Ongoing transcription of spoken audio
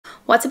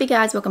What's up you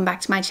guys, welcome back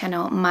to my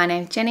channel. My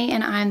name's Jenny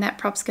and I'm that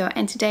props girl,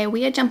 and today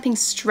we are jumping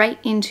straight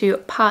into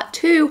part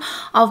 2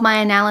 of my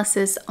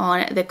analysis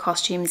on the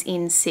costumes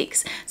in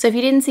 6. So if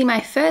you didn't see my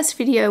first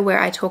video where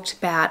I talked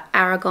about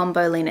Aragon,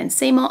 Bolin and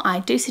Seymour,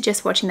 I do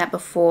suggest watching that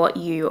before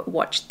you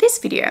watch this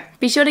video.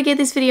 Be sure to give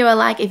this video a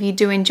like if you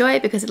do enjoy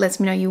it, because it lets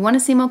me know you want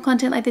to see more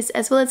content like this,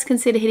 as well as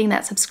consider hitting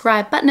that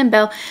subscribe button and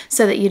bell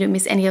so that you don't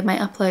miss any of my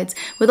uploads.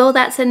 With all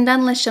that said and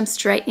done, let's jump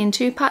straight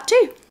into part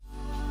 2.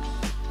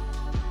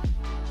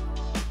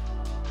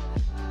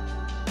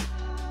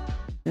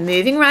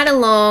 Moving right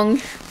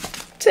along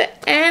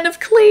to Anne of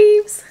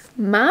Cleves,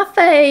 my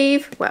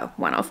fave. Well,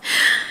 one of.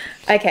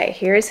 Okay,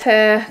 here is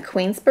her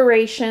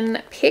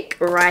Queenspiration pick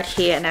right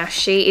here. Now,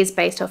 she is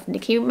based off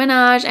Nicki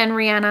Minaj and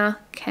Rihanna.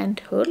 Can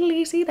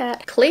totally see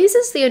that. Cleves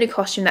is the only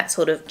costume that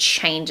sort of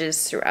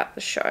changes throughout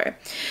the show.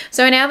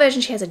 So in our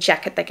version, she has a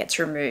jacket that gets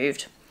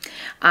removed.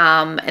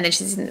 And then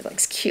she's in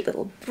this cute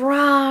little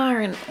bra,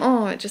 and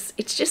oh, it just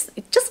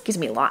gives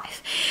me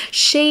life.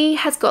 She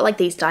has got like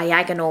these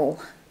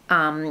diagonal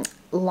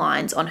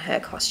lines on her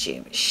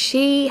costume.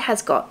 She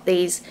has got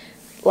these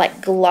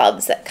like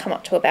gloves that come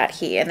up to about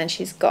here, and then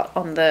she's got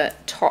on the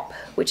top,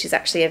 which is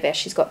actually a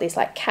vest, she's got this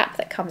like cap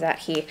that comes out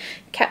here,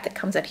 cap that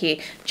comes out here,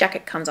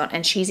 jacket comes on,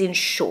 and she's in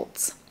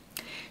shorts.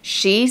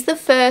 She's the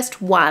first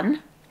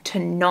one to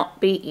not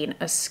be in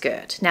a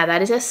skirt. Now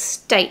that is a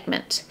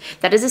statement.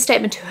 That is a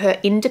statement to her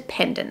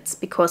independence,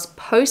 because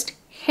post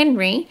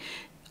Henry,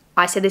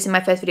 I said this in my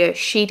first video,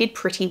 she did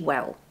pretty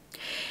well.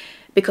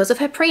 Because of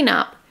her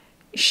prenup,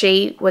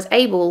 she was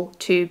able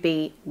to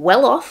be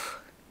well off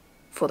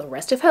for the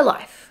rest of her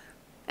life.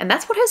 And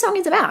that's what her song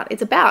is about.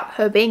 It's about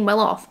her being well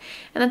off.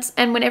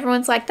 And when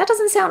everyone's like, that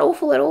doesn't sound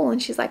awful at all,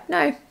 and she's like,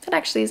 no, that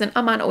actually isn't.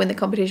 I might not win the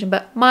competition,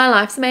 but my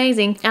life's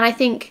amazing. And I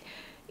think,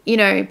 you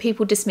know,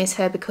 people dismiss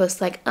her because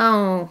like,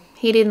 oh,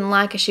 he didn't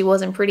like her, she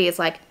wasn't pretty. It's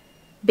like,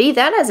 be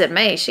that as it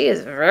may, she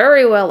is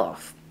very well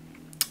off.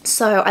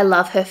 So I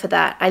love her for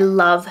that. I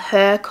love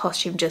her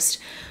costume, just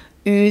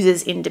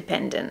oozes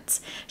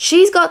independence.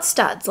 She's got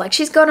studs, like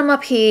she's got them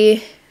up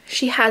here,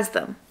 she has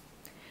them,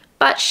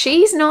 but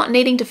she's not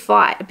needing to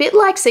fight. A bit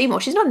like Seymour,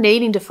 she's not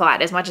needing to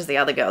fight as much as the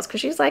other girls, because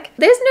she's like,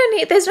 there's no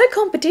need, there's no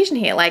competition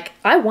here. Like,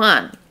 I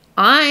won.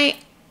 I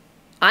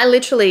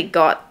literally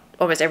got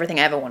almost everything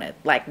I ever wanted.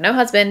 Like, no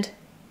husband,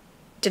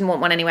 didn't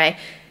want one anyway,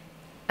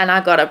 and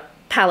I got a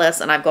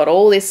palace, and I've got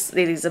all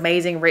these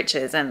amazing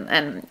riches,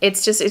 and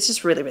it's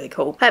just really, really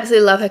cool. I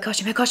absolutely love her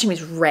costume. Her costume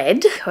is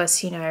red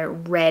because, you know,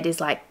 red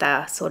is like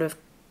the sort of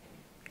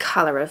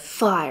color of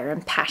fire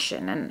and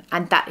passion,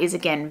 and that is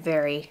again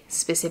very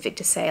specific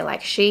to say,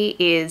 like, she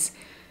is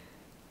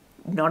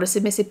not a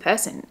submissive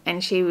person,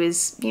 and she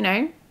was, you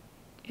know,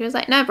 she was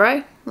like, no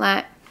bro,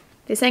 like,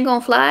 this ain't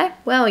gonna fly.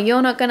 Well,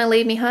 you're not gonna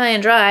leave me high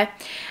and dry.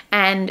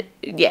 And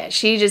yeah,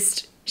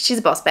 she's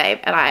a boss babe,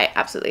 and I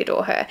absolutely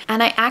adore her.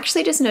 And I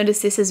actually just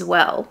noticed this as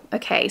well.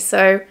 Okay,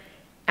 so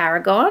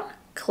Aragon,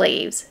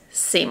 Cleves,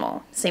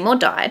 Seymour. Seymour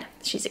died.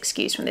 She's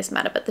excused from this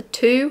matter. But the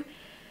two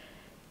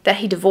that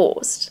he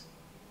divorced,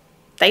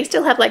 they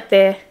still have like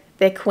their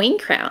queen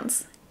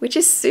crowns, which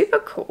is super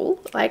cool.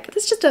 Like,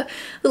 that's just a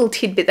little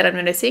tidbit that I'm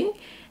noticing.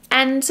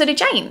 And so did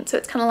Jane. So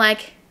it's kind of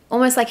like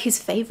almost like his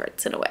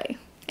favorites in a way.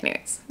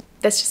 Anyways,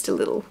 that's just a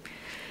little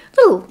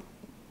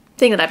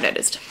thing that I've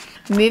noticed.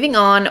 Moving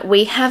on,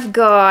 we have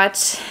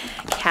got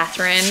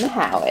Catherine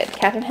Howard.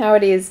 Catherine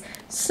Howard is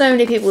so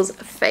many people's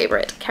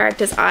favorite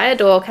characters. I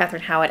adore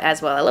Catherine Howard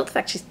as well. I love the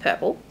fact she's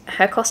purple.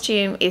 Her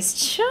costume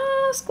is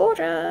just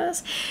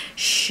gorgeous.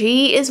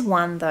 She is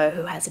one though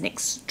who has an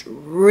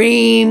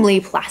extremely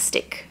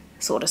plastic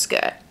sort of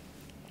skirt.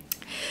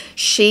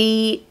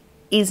 She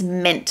is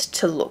meant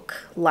to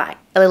look like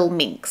a little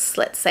minx,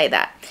 let's say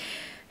that.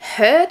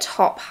 Her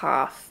top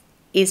half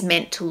is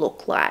meant to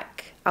look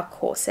like a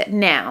corset.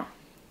 Now,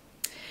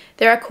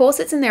 there are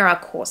corsets and there are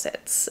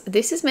corsets.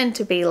 This is meant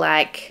to be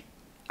like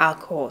a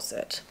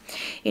corset.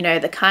 You know,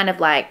 the kind of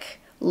like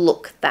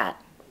look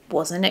that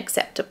wasn't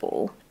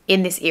acceptable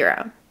in this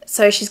era.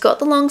 So she's got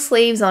the long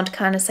sleeves on to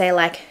kind of say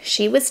like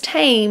she was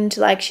tamed,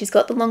 like she's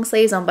got the long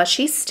sleeves on, but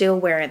she's still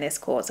wearing this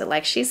corset.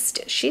 Like she's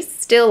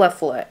still a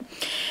flirt.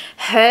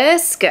 Her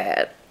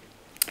skirt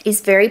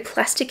is very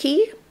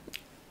plasticky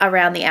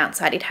around the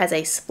outside. It has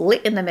a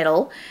split in the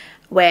middle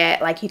where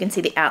like you can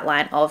see the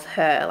outline of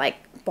her like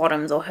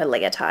bottoms or her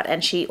leotard,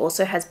 and she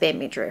also has bare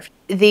midriff.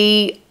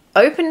 The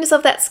openness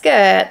of that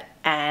skirt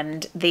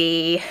and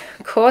the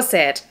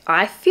corset,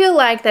 I feel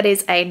like that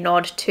is a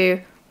nod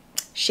to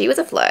she was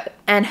a flirt.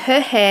 And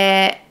her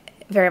hair,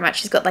 very much,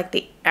 she's got like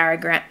the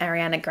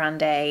Ariana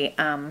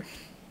Grande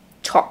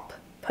top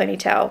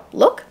ponytail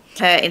look.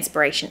 Her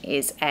inspiration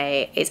is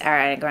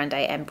Ariana Grande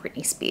and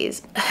Britney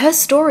Spears. Her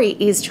story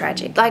is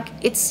tragic. Like,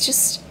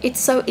 it's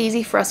so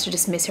easy for us to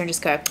dismiss her and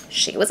just go,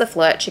 she was a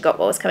flirt, she got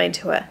what was coming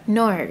to her.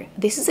 No,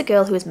 this is a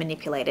girl who was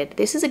manipulated.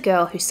 This is a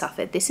girl who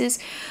suffered. This is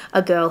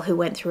a girl who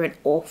went through an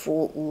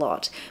awful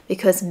lot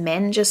because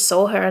men just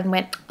saw her and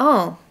went,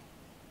 oh,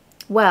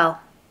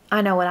 well,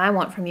 I know what I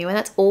want from you. And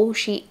that's all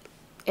she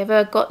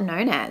ever got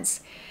known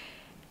as.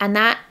 And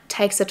that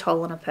takes a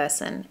toll on a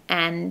person.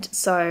 And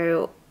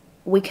so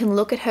we can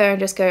look at her and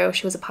just go, oh,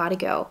 she was a party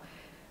girl.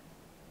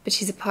 But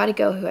she's a party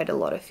girl who had a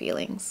lot of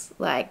feelings.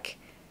 Like,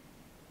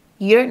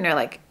 you don't know,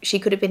 like, she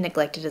could have been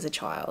neglected as a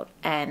child,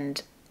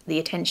 and the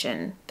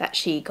attention that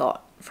she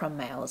got from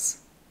males,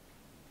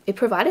 it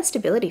provided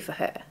stability for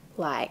her.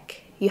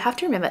 Like, you have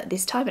to remember,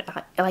 this time,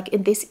 like,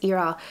 in this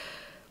era,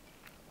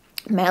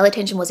 male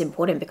attention was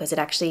important because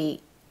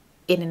it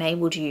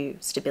enabled you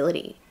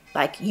stability.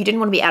 Like, you didn't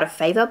want to be out of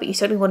favor, but you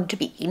certainly wanted to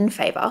be in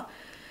favor.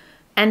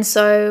 And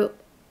so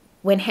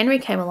when Henry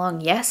came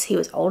along, yes, he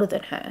was older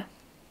than her,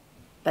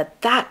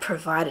 but that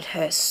provided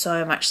her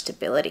so much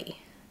stability.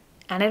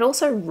 And it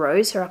also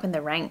rose her up in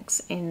the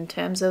ranks in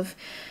terms of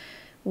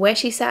where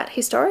she sat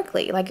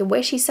historically, like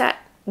where she sat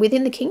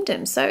within the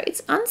kingdom. So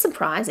it's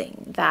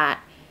unsurprising that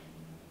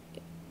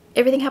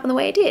everything happened the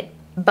way it did.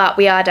 But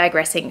we are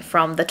digressing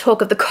from the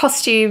talk of the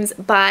costumes.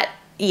 But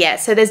yeah,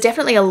 so there's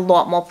definitely a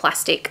lot more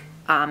plastic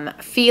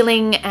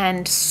feeling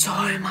and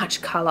so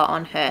much color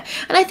on her.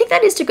 And I think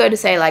that is to go to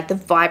say, like, the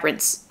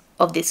vibrance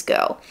of this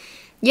girl.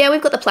 Yeah,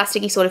 we've got the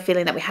plasticky sort of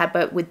feeling that we had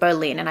with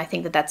Bolin, and I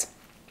think that that's,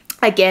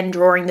 again,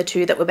 drawing the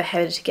two that were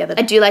beheaded together.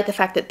 I do like the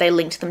fact that they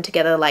linked them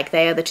together. Like,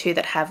 they are the two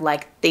that have,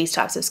 like, these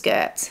types of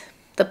skirts.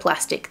 The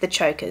plastic, the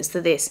chokers,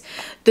 the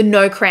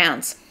no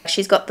crowns.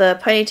 She's got the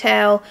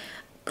ponytail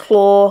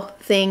claw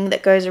thing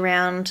that goes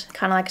around,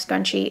 kind of like a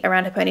scrunchie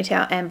around her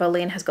ponytail, and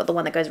Bolin has got the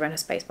one that goes around her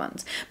space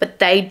buttons. But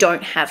they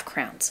don't have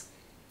crowns.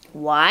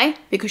 Why?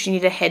 Because you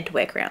need a head to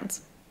wear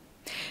crowns.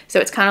 So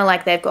it's kind of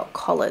like they've got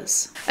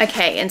collars.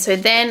 Okay, and so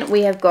then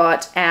we have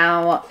got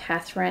our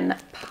Catherine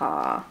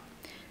Parr.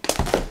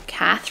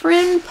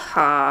 Catherine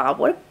Parr,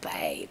 what a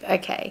babe.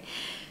 Okay,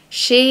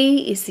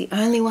 she is the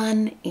only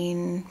one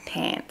in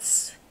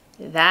pants.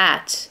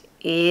 That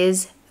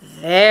is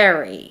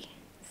very,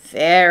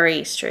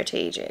 very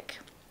strategic.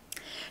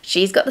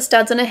 She's got the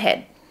studs on her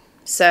head.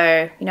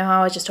 So, you know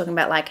how I was just talking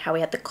about, like, how we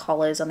had the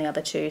collars on the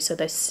other two? So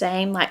those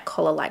same, like,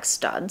 collar-like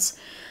studs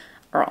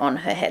are on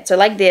her head. So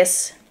like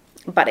this,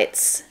 but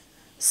it's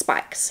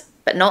spikes,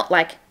 but not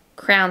like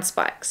crown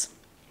spikes.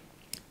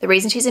 The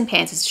reason she's in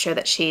pants is to show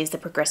that she is the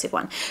progressive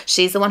one.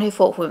 She's the one who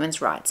fought for women's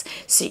rights.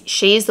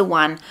 She's the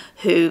one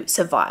who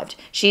survived.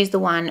 She's the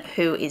one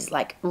who is,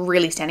 like,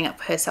 really standing up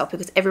for herself,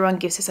 because everyone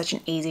gives her such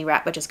an easy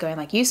rap by just going,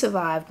 like, you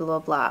survived, blah, blah,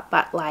 blah.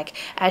 But, like,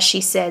 as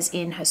she says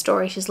in her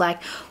story, she's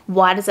like,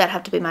 why does that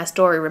have to be my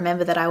story?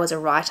 Remember that I was a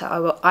writer.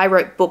 I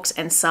wrote books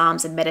and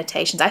psalms and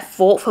meditations. I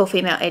fought for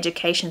female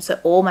education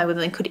so all my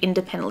women could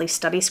independently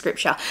study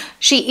scripture.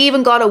 She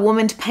even got a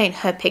woman to paint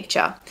her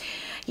picture.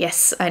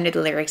 Yes, I know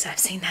the lyrics. I've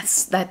seen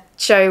that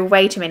show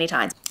way too many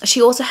times.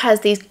 She also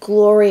has these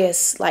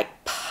glorious, like,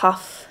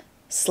 puff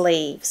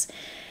sleeves.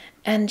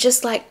 And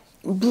just, like,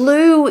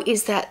 blue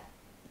is that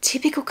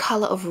typical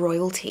color of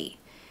royalty.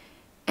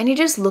 And you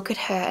just look at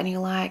her and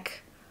you're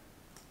like,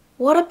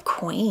 what a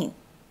queen.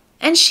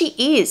 And she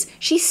is.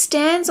 She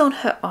stands on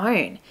her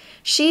own.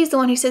 She's the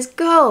one who says,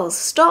 girls,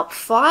 stop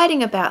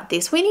fighting about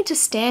this. We need to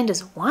stand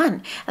as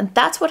one. And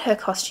that's what her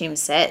costume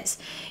says.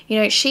 You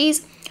know,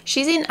 she's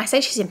in, I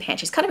say she's in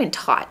pants, she's kind of in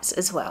tights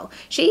as well.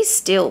 She's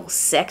still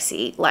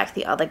sexy like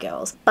the other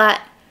girls,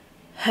 but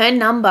her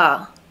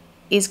number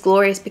is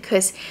glorious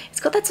because it's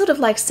got that sort of,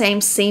 like, same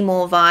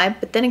Seymour vibe,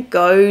 but then it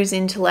goes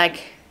into,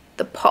 like,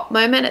 the pop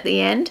moment at the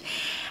end.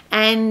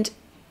 And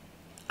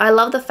I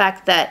love the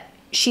fact that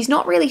she's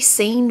not really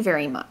seen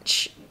very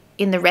much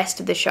in the rest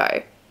of the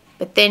show,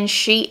 but then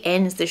she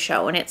ends the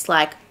show and it's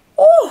like,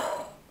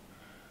 oh,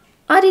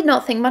 I did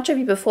not think much of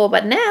you before,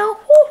 but now,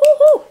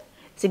 whoo.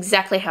 It's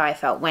exactly how I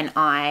felt when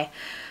I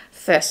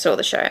first saw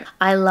the show.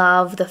 I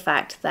love the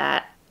fact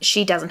that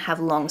she doesn't have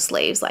long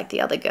sleeves like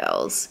the other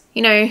girls.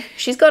 You know,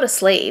 she's got a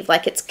sleeve,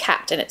 like, it's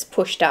capped and it's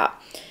pushed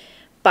up.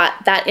 But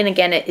that, and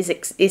again, it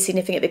is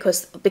significant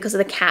because of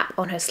the cap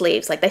on her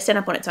sleeves. Like, they stand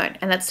up on its own.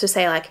 And that's to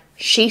say, like,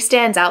 she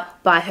stands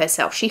up by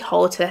herself. She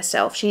holds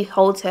herself. She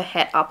holds her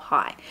head up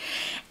high.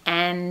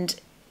 And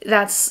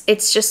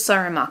it's just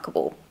so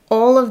remarkable.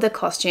 All of the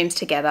costumes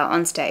together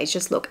on stage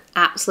just look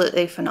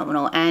absolutely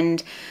phenomenal.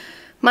 And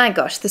my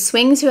gosh, the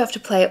swings who have to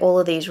play all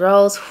of these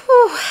roles,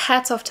 whew,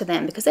 hats off to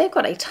them, because they've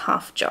got a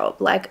tough job.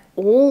 Like,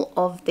 all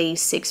of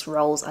these 6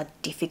 roles are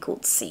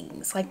difficult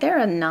scenes. Like, there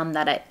are none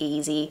that are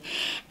easy.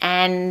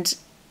 And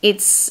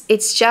it's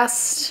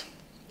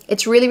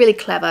really, really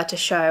clever to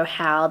show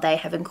how they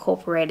have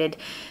incorporated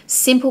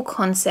simple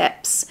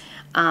concepts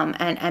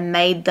and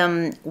made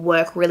them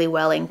work really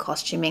well in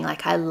costuming.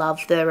 Like, I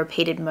love the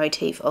repeated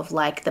motif of,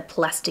 like, the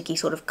plasticky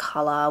sort of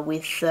color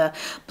with the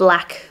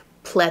black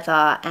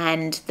pleather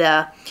and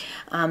the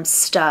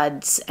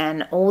studs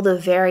and all the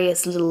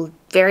various little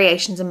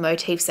variations and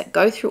motifs that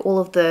go through all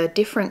of the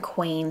different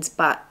queens,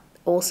 but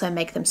also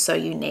make them so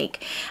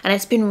unique. And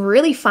it's been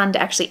really fun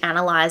to actually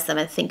analyze them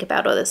and think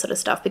about all this sort of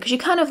stuff, because you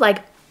kind of,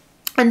 like,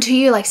 until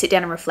you, like, sit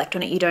down and reflect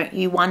on it,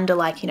 you wonder,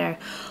 like, you know,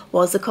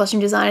 was the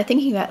costume designer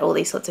thinking about all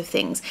these sorts of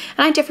things?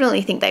 And I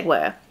definitely think they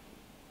were.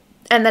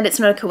 And that it's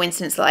not a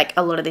coincidence that, like,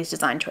 a lot of these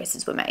design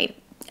choices were made.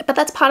 But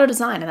that's part of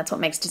design, and that's what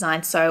makes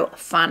design so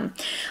fun.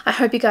 I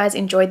hope you guys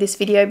enjoyed this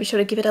video. Be sure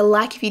to give it a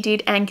like if you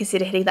did, and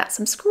consider hitting that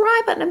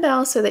subscribe button and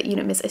bell so that you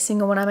don't miss a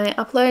single one of my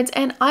uploads.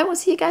 And I will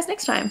see you guys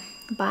next time.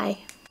 Bye.